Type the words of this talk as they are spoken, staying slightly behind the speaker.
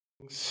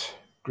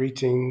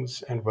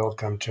Greetings and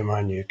welcome to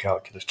my new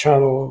calculus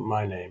channel.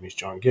 My name is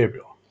John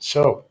Gabriel.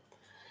 So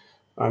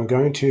I'm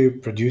going to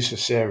produce a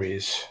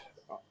series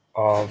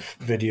of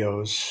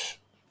videos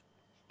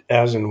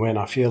as and when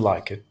I feel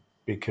like it,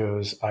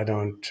 because I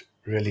don't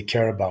really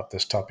care about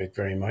this topic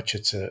very much.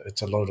 It's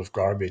a load of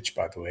garbage,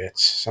 by the way.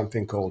 It's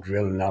something called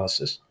real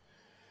analysis.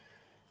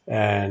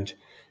 And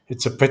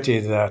it's a pity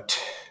that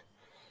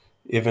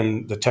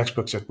even the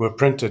textbooks that were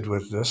printed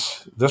with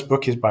this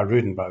book is by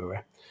Rudin, by the way,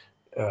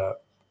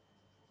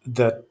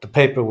 that the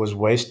paper was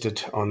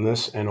wasted on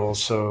this, and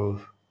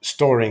also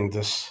storing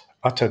this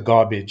utter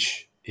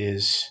garbage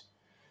is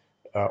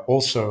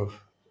also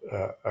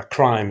a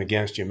crime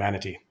against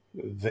humanity.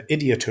 The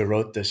idiot who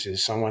wrote this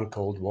is someone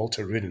called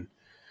Walter Rudin,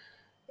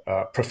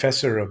 a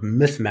professor of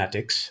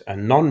mathematics, a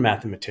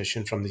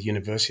non-mathematician from the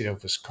University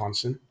of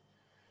Wisconsin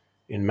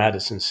in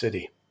Madison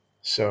City.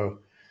 So,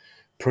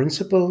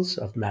 Principles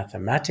of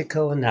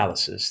Mathematical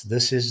Analysis.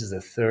 This is the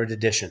third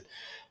edition.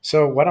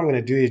 So what I'm going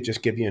to do is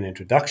just give you an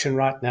introduction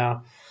right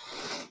now.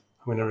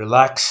 I'm going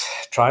to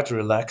try to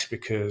relax,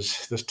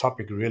 because this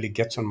topic really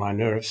gets on my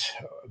nerves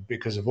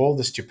because of all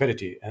the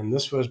stupidity. And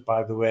this was,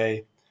 by the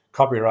way,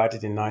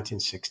 copyrighted in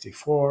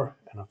 1964,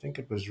 and I think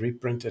it was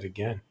reprinted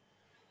again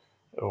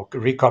or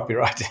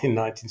recopyrighted in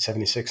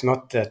 1976.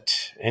 Not that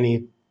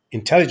any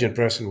intelligent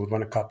person would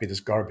want to copy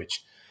this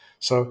garbage.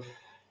 So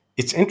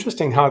it's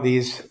interesting how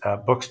these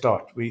books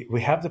start.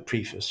 We have the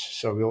preface,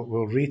 so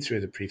we'll read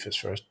through the preface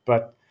first,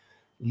 but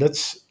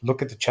let's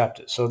look at the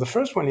chapters. So the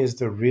first one is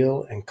the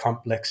real and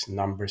complex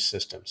number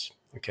systems.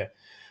 Okay,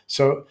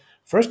 so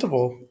first of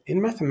all,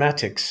 in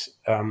mathematics,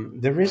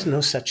 there is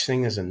no such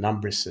thing as a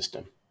number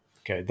system.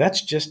 Okay,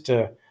 that's just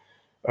a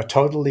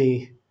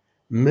totally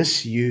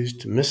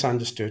misused,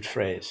 misunderstood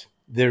phrase.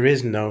 There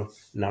is no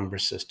number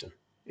system.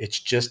 It's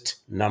just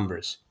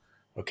numbers.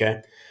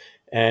 Okay,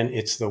 and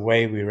it's the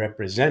way we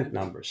represent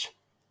numbers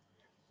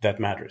that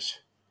matters.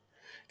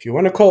 If you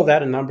want to call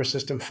that a number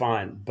system,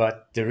 fine,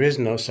 but there is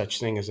no such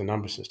thing as a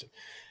number system.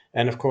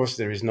 And of course,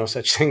 there is no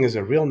such thing as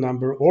a real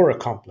number or a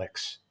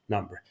complex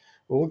number.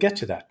 Well, we'll get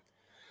to that.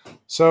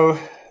 So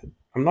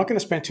I'm not going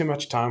to spend too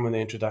much time on the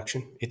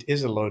introduction. It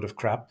is a load of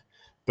crap,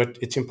 but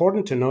it's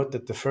important to note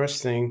that in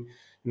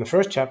the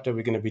first chapter,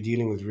 we're going to be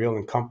dealing with real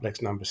and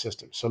complex number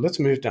systems. So let's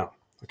move down.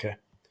 Okay.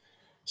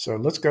 So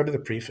let's go to the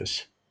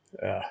preface.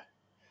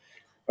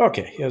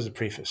 Okay, here's the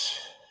preface.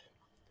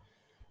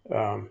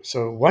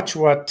 So watch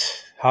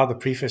how the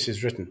preface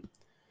is written.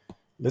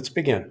 Let's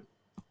begin.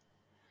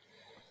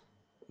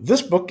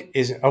 This book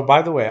is, oh,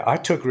 by the way, I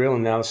took real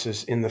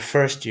analysis in the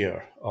first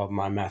year of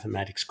my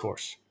mathematics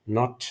course,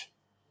 not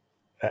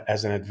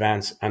as an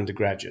advanced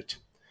undergraduate.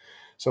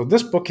 So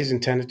this book is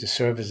intended to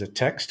serve as a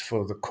text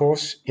for the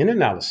course in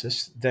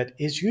analysis that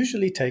is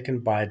usually taken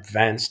by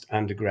advanced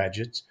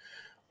undergraduates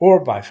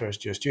or by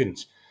first-year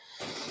students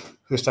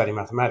who study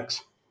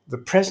mathematics. The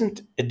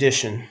present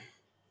edition,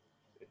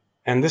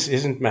 and this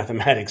isn't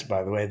mathematics,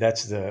 by the way,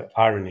 that's the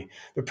irony.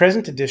 The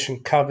present edition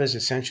covers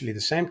essentially the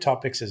same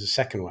topics as the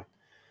second one.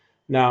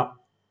 Now,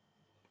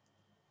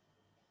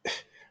 I'm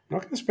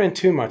not going to spend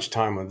too much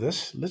time on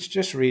this. Let's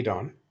just read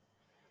on.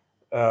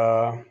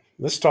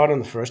 Let's start on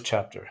the first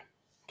chapter,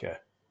 okay?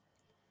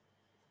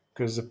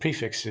 Because the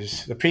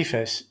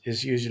preface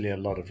is usually a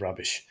lot of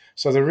rubbish.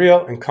 So the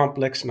real and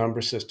complex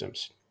number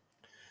systems.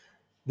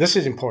 This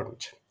is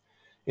important.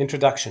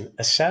 Introduction,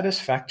 a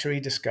satisfactory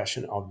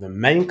discussion of the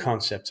main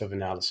concepts of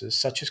analysis,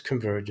 such as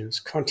convergence,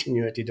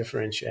 continuity,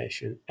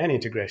 differentiation, and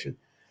integration.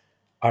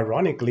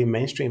 Ironically,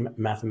 mainstream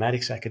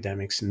mathematics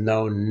academics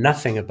know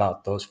nothing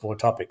about those four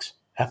topics.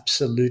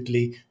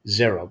 Absolutely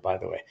zero, by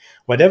the way.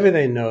 Whatever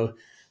they know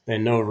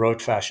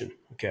rote fashion.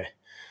 Okay.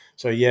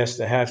 So yes,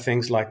 they have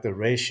things like the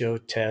ratio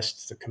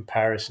test, the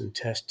comparison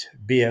test,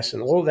 BS,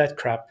 and all that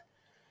crap.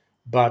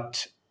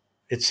 But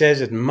it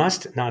says it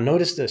must, now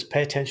notice this,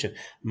 pay attention,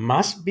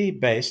 must be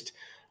based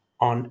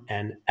on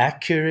an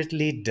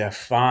accurately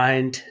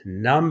defined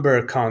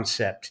number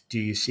concept. Do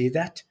you see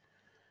that?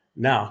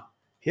 Now,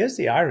 here's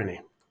the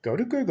irony. Go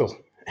to Google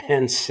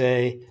and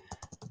say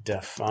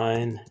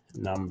define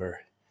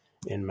number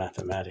in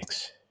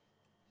mathematics.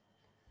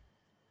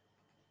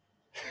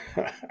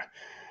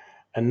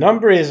 A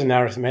number is an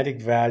arithmetic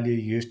value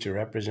used to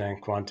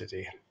represent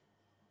quantity.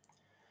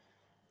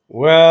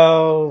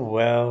 Well.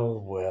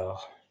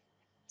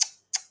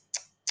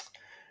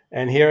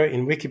 And here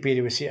in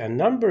Wikipedia, we see a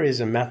number is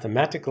a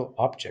mathematical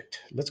object.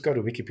 Let's go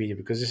to Wikipedia,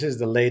 because this is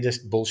the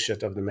latest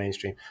bullshit of the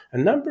mainstream. A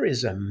number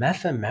is a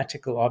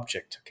mathematical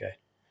object, okay,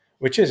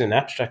 which is an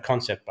abstract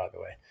concept, by the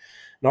way,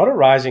 not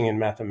arising in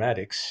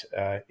mathematics.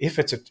 If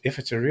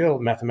it's a real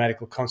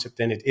mathematical concept,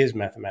 then it is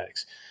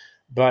mathematics.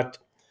 But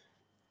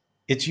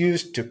it's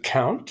used to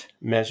count,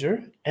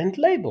 measure, and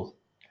label.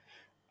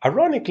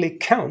 Ironically,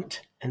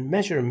 count and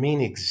measure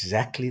mean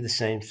exactly the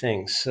same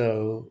thing.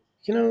 So,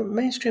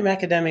 mainstream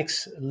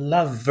academics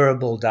love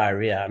verbal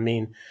diarrhea. I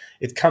mean,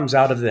 it comes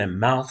out of their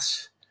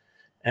mouths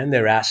and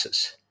their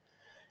asses.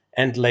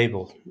 And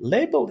label.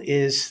 Label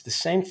is the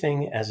same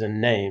thing as a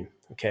name,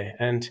 okay?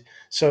 And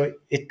so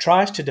it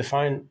tries to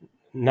define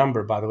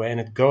number, by the way, and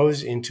it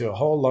goes into a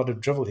whole lot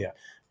of drivel here.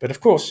 But of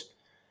course,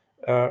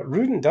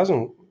 Rudin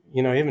doesn't,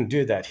 even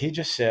do that. He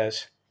just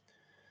says,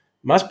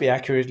 must be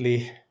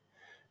accurately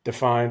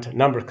defined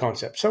number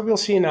concept. So we'll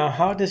see now,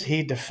 how does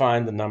he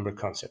define the number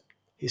concept?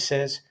 He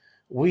says,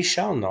 we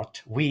shall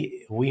not,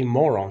 we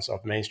morons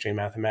of mainstream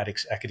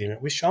mathematics academia,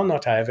 we shall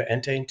not, however,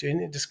 enter into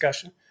any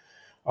discussion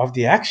of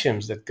the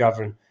axioms that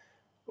govern,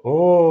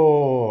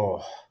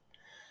 that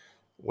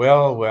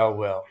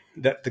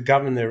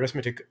govern the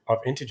arithmetic of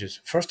integers.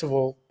 First of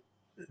all,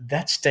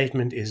 that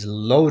statement is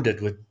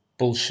loaded with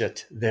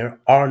bullshit. There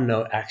are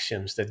no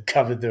axioms that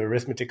cover the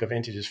arithmetic of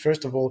integers.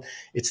 First of all,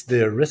 it's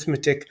the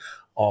arithmetic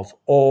of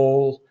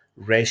all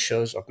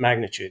ratios of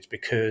magnitudes,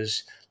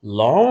 because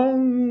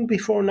long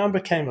before number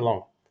came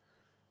along,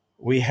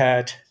 we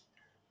had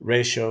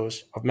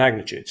ratios of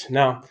magnitudes.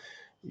 Now,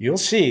 you'll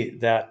see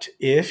that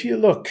if you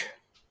look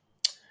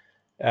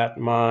at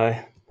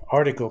my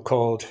article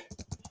called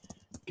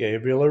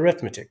Gabriel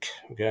Arithmetic,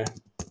 okay,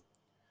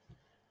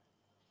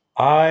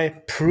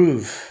 I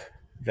prove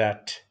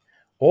that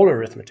all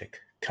arithmetic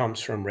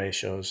comes from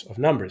ratios of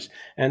numbers,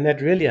 and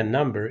that really a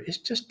number is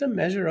just a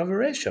measure of a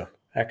ratio,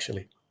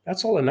 actually.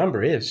 That's all a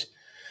number is.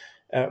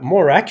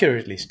 More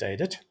accurately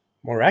stated,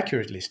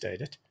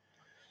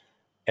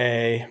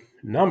 a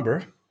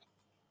number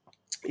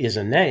is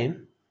a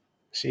name.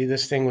 See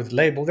this thing with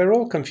label? They're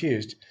all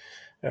confused.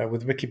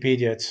 With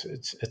Wikipedia,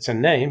 it's a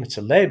name, it's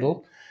a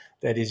label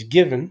that is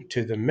given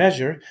to the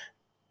measure,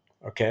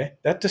 okay,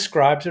 that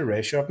describes a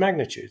ratio of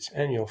magnitudes.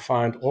 And you'll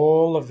find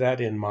all of that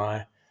in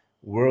my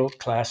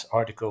world-class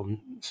article,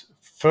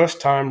 first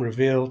time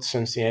revealed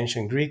since the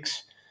ancient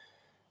Greeks.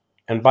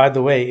 And by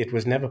the way, it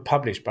was never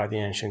published by the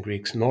ancient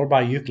Greeks, nor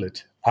by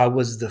Euclid. I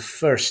was the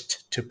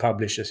first to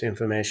publish this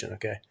information,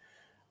 okay?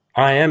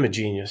 I am a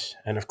genius.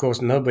 And of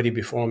course, nobody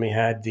before me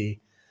had the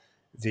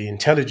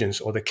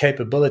intelligence or the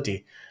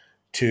capability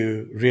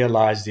to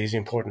realize these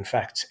important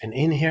facts. And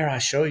in here, I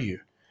show you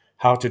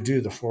how to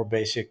do the 4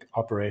 basic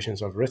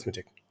operations of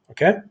arithmetic,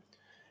 okay?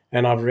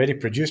 And I've already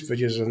produced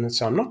videos on it,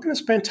 so I'm not going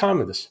to spend time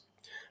with this.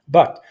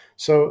 But,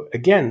 so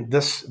again,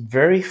 this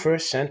very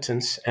first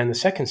sentence and the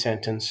second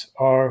sentence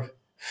are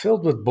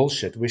filled with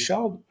bullshit. We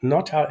shall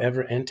not,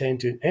 however, enter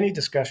into any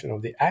discussion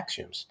of the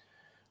axioms.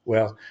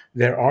 Well,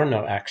 there are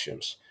no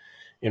axioms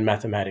in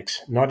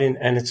mathematics,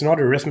 and it's not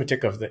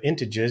arithmetic of the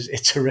integers,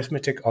 it's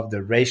arithmetic of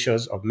the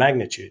ratios of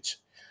magnitudes.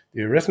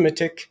 The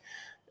arithmetic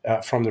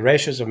from the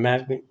ratios of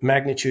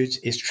magnitudes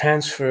is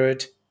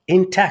transferred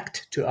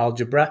intact to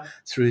algebra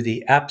through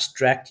the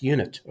abstract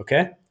unit,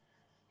 okay?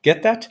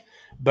 Get that?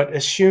 But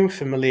assume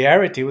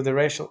familiarity with the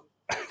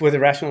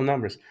rational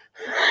numbers.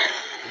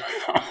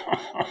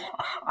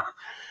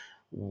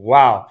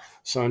 Wow.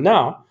 So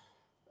now,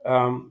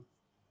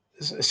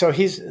 so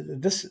he's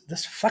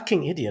this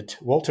fucking idiot,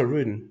 Walter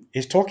Rudin,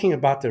 is talking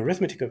about the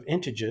arithmetic of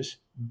integers,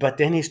 but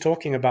then he's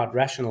talking about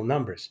rational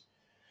numbers.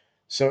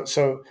 So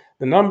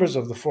the numbers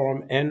of the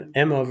form m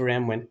over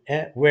m,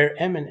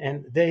 where m and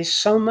n, there is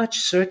so much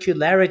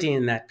circularity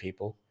in that,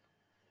 people.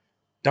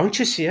 Don't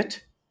you see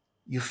it?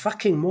 You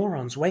fucking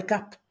morons, wake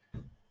up.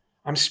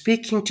 I'm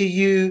speaking to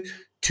you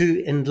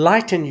to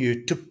enlighten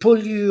you, to pull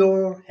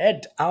your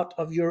head out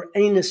of your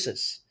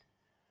anuses,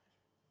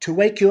 to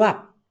wake you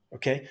up,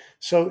 okay?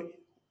 So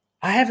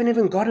I haven't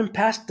even gotten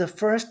past the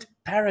first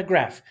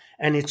paragraph,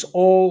 and it's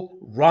all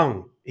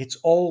wrong. It's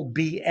all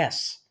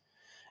BS.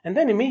 And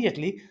then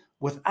immediately,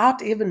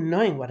 without even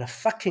knowing what a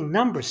fucking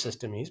number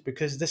system is,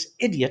 because this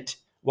idiot,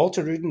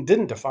 Walter Rudin,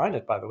 didn't define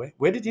it, by the way.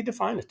 Where did he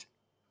define it?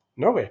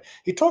 Nowhere.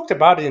 He talked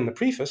about it in the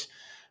preface,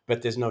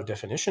 but there's no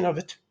definition of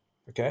it.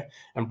 Okay.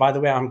 And by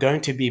the way, I'm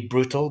going to be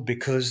brutal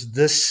because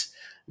this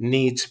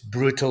needs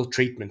brutal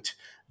treatment.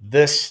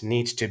 This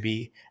needs to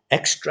be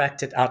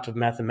extracted out of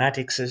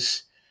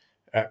mathematics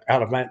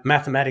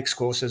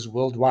courses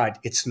worldwide.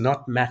 It's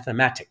not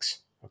mathematics.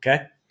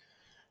 Okay.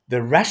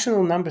 The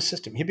rational number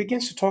system. He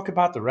begins to talk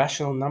about the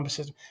rational number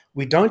system.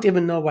 We don't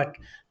even know what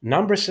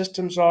number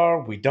systems are.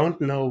 We don't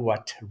know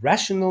what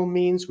rational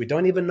means. We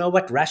don't even know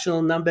what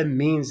rational number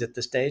means at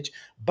this stage.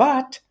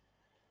 But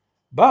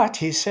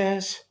he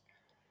says,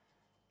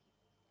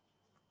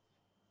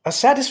 a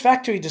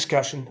satisfactory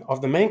discussion of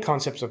the main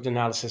concepts of the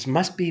analysis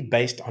must be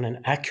based on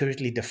an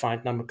accurately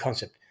defined number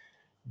concept.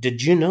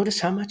 Did you notice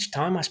how much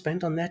time I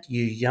spent on that,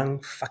 you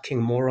young fucking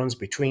morons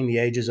between the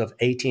ages of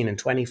 18 and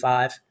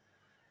 25?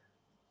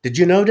 Did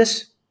you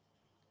notice?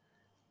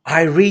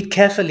 I read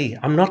carefully.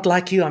 I'm not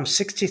like you. I'm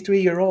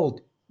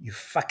 63-year-old. You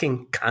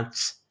fucking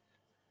cunts.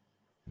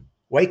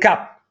 Wake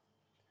up.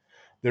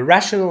 The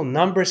rational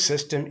number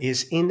system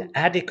is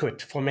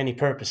inadequate for many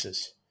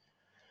purposes,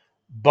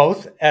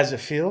 both as a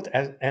field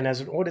and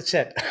as an ordered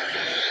set.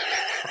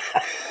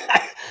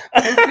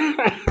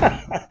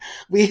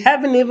 We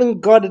haven't even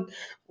got it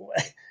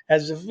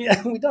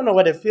we don't know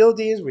what a field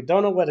is, we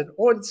don't know what an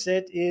ordered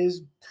set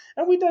is,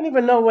 and we don't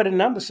even know what a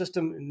number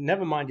system,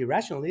 never mind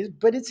irrational, is,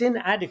 but it's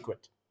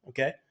inadequate,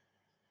 okay?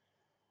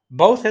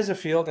 Both as a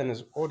field and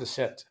as an ordered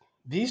set.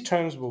 These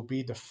terms will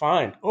be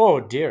defined. Oh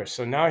dear,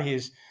 so now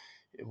he's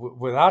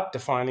Without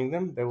defining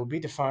them, they will be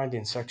defined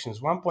in sections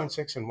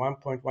 1.6 and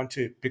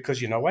 1.12,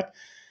 because you know what?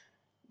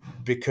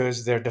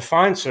 Because they're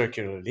defined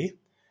circularly,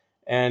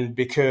 and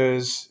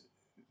because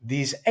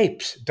these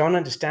apes don't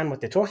understand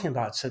what they're talking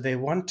about. So they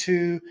want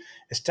to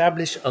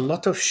establish a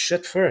lot of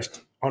shit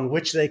first on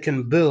which they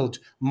can build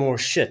more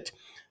shit.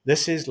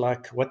 This is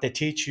like what they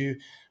teach you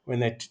when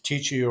they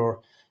teach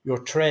you your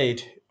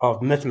trade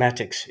of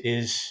mathematics.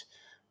 Is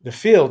the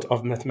field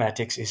of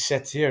mathematics is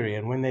set theory.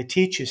 And when they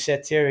teach you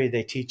set theory,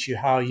 they teach you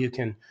how you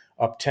can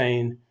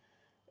obtain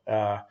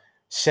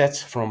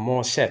sets from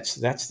more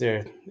sets.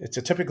 It's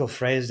a typical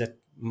phrase that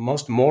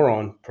most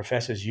moron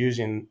professors use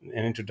in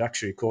an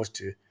introductory course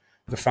to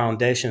the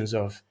foundations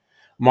of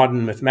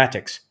modern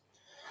mathematics.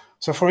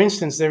 So, for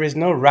instance, there is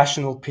no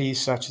rational p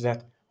such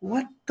that,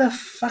 what the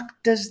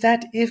fuck does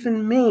that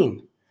even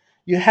mean?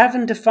 You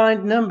haven't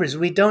defined numbers.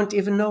 We don't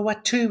even know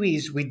what 2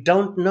 is. We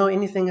don't know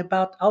anything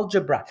about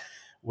algebra.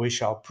 We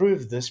shall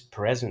prove this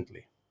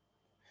presently.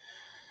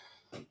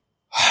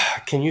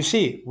 Can you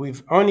see?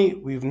 We've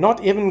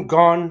not even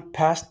gone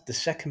past the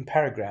second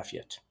paragraph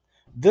yet.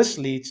 This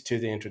leads to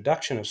the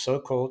introduction of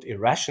so-called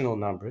irrational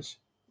numbers,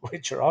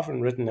 which are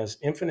often written as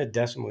infinite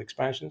decimal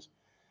expansions.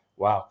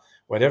 Wow,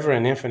 whatever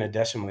an infinite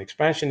decimal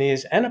expansion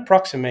is, and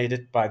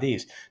approximated by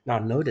these. Now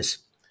notice,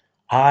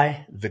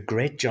 I, the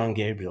great John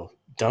Gabriel,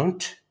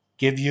 don't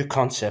give you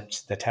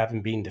concepts that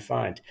haven't been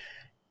defined.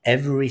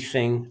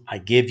 Everything I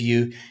give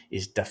you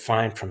is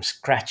defined from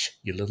scratch,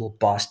 you little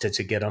bastards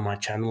who get on my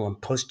channel and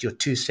post your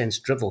 2 cents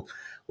drivel.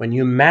 When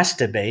you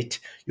masturbate,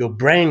 your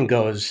brain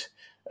goes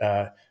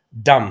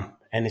dumb,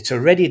 and it's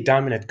already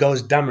dumb and it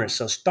goes dumber.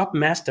 So stop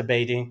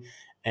masturbating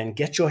and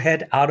get your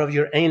head out of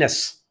your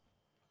anus.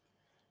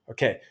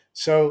 Okay,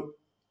 so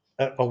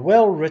a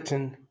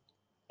well-written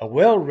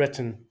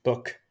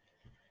book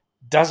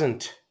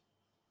doesn't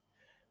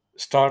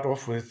start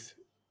off with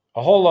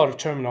a whole lot of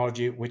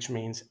terminology, which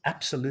means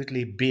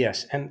absolutely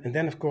BS. And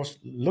then, of course,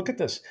 look at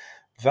this.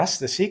 Thus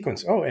the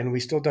sequence. Oh, and we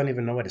still don't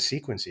even know what a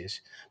sequence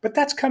is. But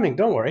that's coming,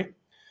 don't worry.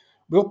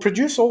 We'll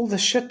produce all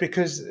this shit,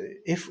 because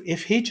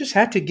if he just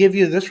had to give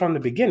you this from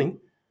the beginning,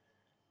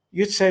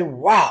 you'd say,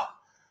 wow.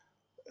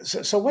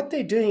 So what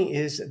they're doing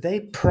is they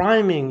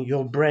priming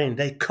your brain.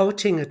 They're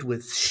coating it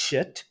with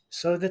shit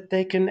so that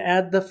they can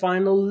add the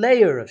final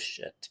layer of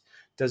shit.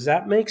 Does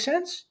that make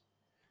sense?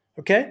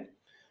 Okay?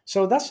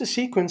 So that's the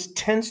sequence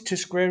tends to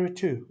square root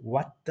 2.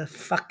 What the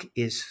fuck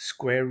is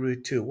square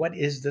root 2? What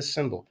is this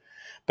symbol?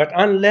 But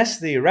unless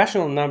the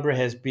irrational number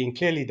has been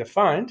clearly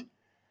defined,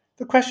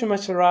 the question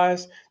must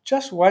arise,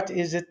 just what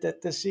is it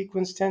that the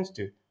sequence tends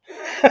to?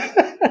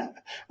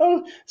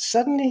 Oh,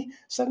 suddenly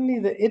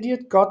the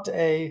idiot got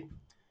a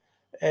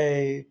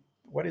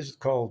what is it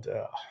called?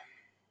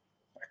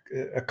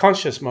 A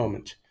conscious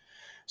moment.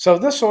 So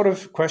this sort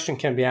of question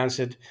can be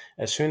answered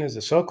as soon as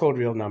the so-called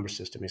real number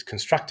system is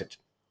constructed.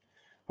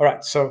 All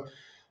right, so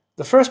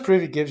the first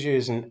proof it gives you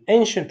is an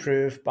ancient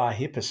proof by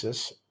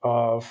Hippasus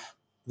of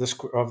the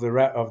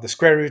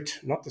square root,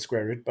 not the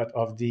square root, but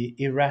of the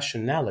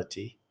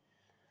irrationality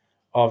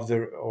of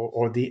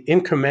the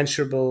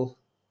incommensurable,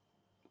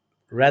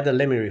 rather,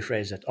 let me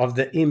rephrase it, of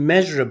the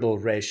immeasurable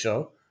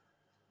ratio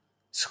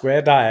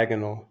square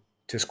diagonal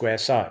to square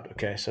side.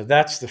 Okay, so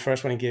that's the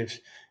first one he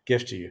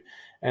gives to you.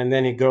 And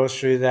then he goes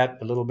through that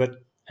a little bit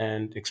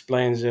and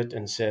explains it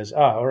and says,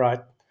 all right,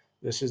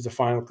 this is the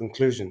final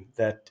conclusion,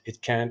 that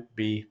it can't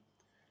be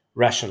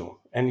rational.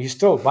 And you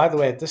still, by the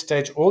way, at this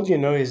stage, all you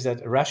know is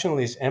that rational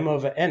is m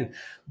over n.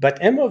 But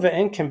m over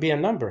n can be a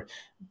number.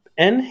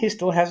 N, he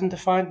still hasn't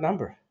defined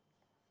number.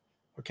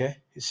 Okay,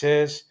 he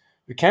says,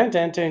 we can't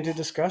enter into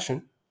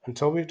discussion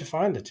until we've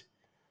defined it.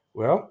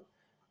 Well,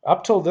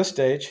 up till this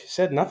stage,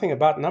 said nothing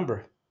about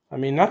number. I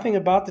mean, nothing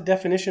about the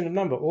definition of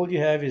number. All you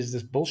have is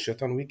this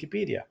bullshit on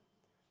Wikipedia.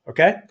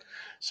 Okay?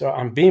 So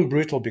I'm being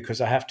brutal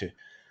because I have to.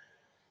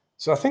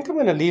 So I think I'm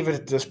going to leave it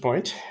at this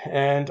point,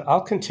 and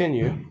I'll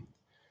continue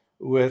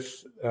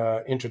with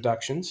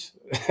introductions.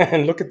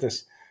 And look at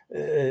this.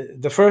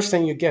 The first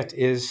thing you get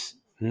is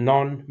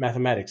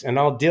non-mathematics. And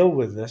I'll deal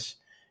with this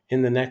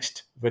in the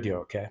next video,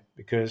 okay?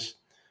 Because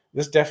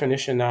this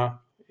definition now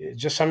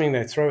is just something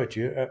they throw at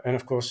you. And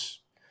of course,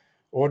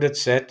 ordered,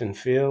 set, and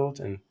field.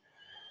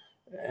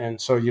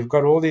 And so you've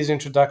got all these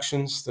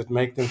introductions that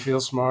make them feel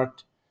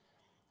smart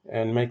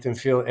and make them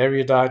feel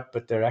erudite,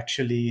 but they're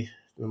actually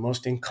the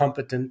most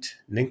incompetent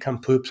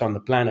nincompoops on the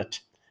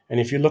planet. And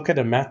if you look at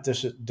a math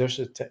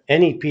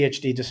any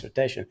PhD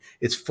dissertation,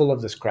 it's full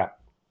of this crap,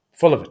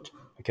 full of it,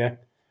 okay?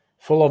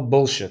 Full of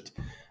bullshit.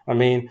 I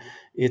mean,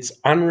 it's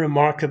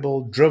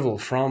unremarkable drivel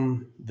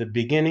from the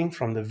beginning,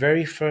 from the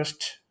very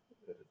first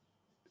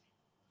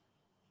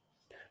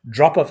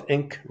drop of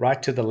ink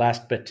right to the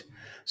last bit.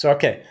 So,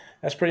 okay,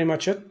 that's pretty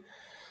much it.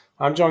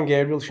 I'm John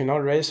Gabriel. If you're not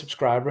already a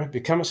subscriber,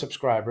 become a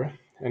subscriber.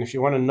 And if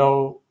you want to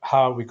know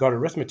how we got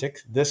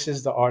arithmetic, this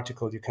is the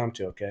article you come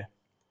to, okay?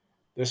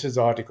 This is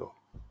the article.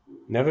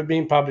 Never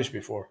been published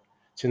before.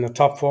 It's in the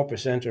top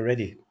 4%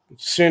 already.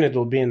 Soon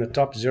it'll be in the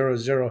top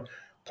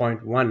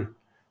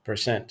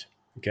 0.1%,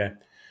 okay?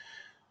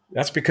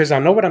 That's because I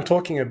know what I'm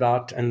talking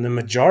about, and the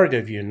majority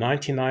of you,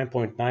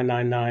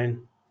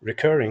 99.999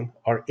 recurring,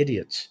 are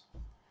idiots.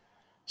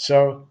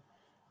 So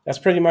that's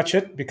pretty much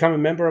it. Become a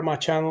member of my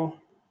channel.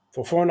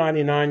 For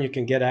 $4.99, you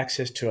can get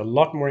access to a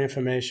lot more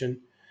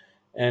information.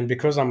 And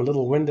because I'm a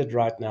little winded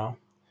right now,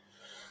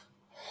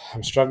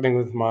 I'm struggling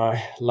with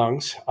my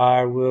lungs,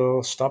 I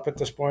will stop at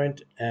this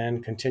point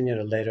and continue at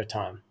a later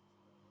time.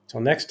 Till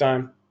next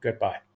time, goodbye.